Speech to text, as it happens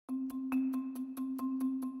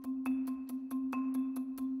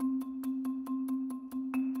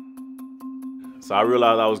So I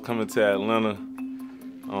realized I was coming to Atlanta.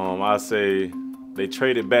 I say they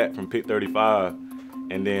traded back from pick 35,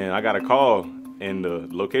 and then I got a call, and the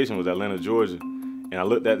location was Atlanta, Georgia. And I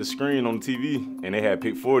looked at the screen on the TV, and they had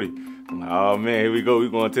pick 40. I'm like, oh man, here we go. We're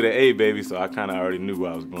going to the A, baby. So I kind of already knew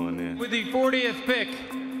where I was going there. With the 40th pick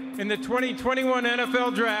in the 2021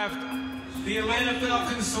 NFL Draft, the Atlanta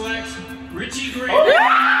Falcons select Richie Grant,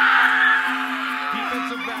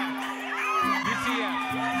 defensive back, UCF.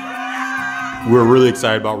 We're really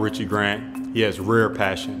excited about Richie Grant. He has rare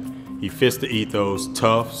passion. He fits the ethos,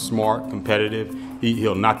 tough, smart, competitive.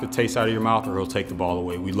 He'll knock the taste out of your mouth or he'll take the ball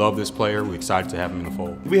away. We love this player. We're excited to have him in the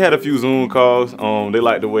fold. We had a few Zoom calls. They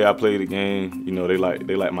like the way I play the game. You know, they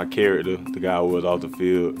like my character, the guy I was off the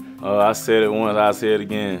field. I said it once, I said it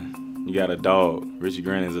again. You got a dog. Richie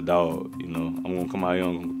Grant is a dog. You know, I'm gonna come out here,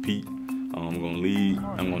 I'm gonna compete. I'm gonna lead.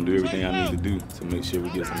 I'm gonna do everything I need to do to make sure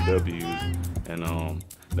we get some W's. And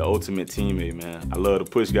the ultimate teammate, man. I love to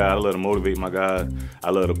push guys. I love to motivate my guys.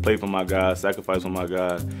 I love to play for my guys, sacrifice for my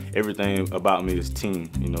guys. Everything about me is team.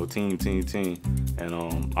 You know, team. And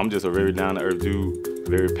I'm just a very down-to-earth dude,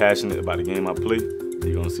 very passionate about the game I play.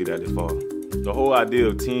 You're gonna see that this fall. The whole idea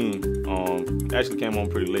of team actually came on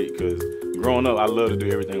pretty late because growing up, I love to do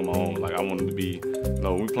everything on my own. Like I wanted to be, you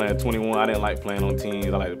know, we playing 21. I didn't like playing on teams.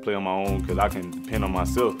 I like to play on my own because I can depend on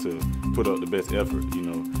myself to put up the best effort, you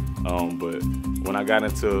know. But when I got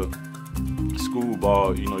into school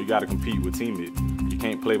ball, you know, you got to compete with teammates. You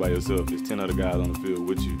can't play by yourself. There's 10 other guys on the field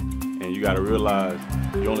with you. And you got to realize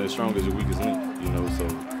you're only as strong as your weakest link, you know. So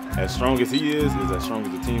as strong as he is as strong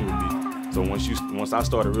as the team would be. So once I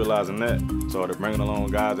started realizing that, started bringing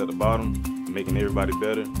along guys at the bottom, making everybody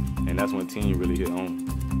better, and that's when team really hit home.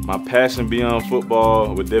 My passion beyond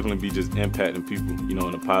football would definitely be just impacting people, you know,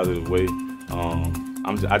 in a positive way.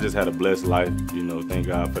 I just had a blessed life, you know, thank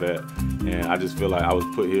God for that. And I just feel like I was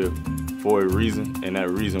put here for a reason, and that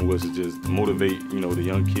reason was to just motivate, you know, the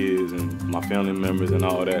young kids and my family members and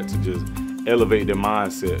all that to just elevate their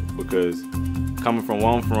mindset, because coming from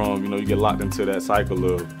where I'm from, you know, you get locked into that cycle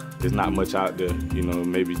of there's not much out there, you know,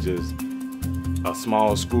 maybe just a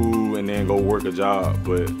small school and then go work a job.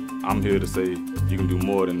 But I'm here to say you can do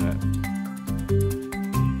more than that.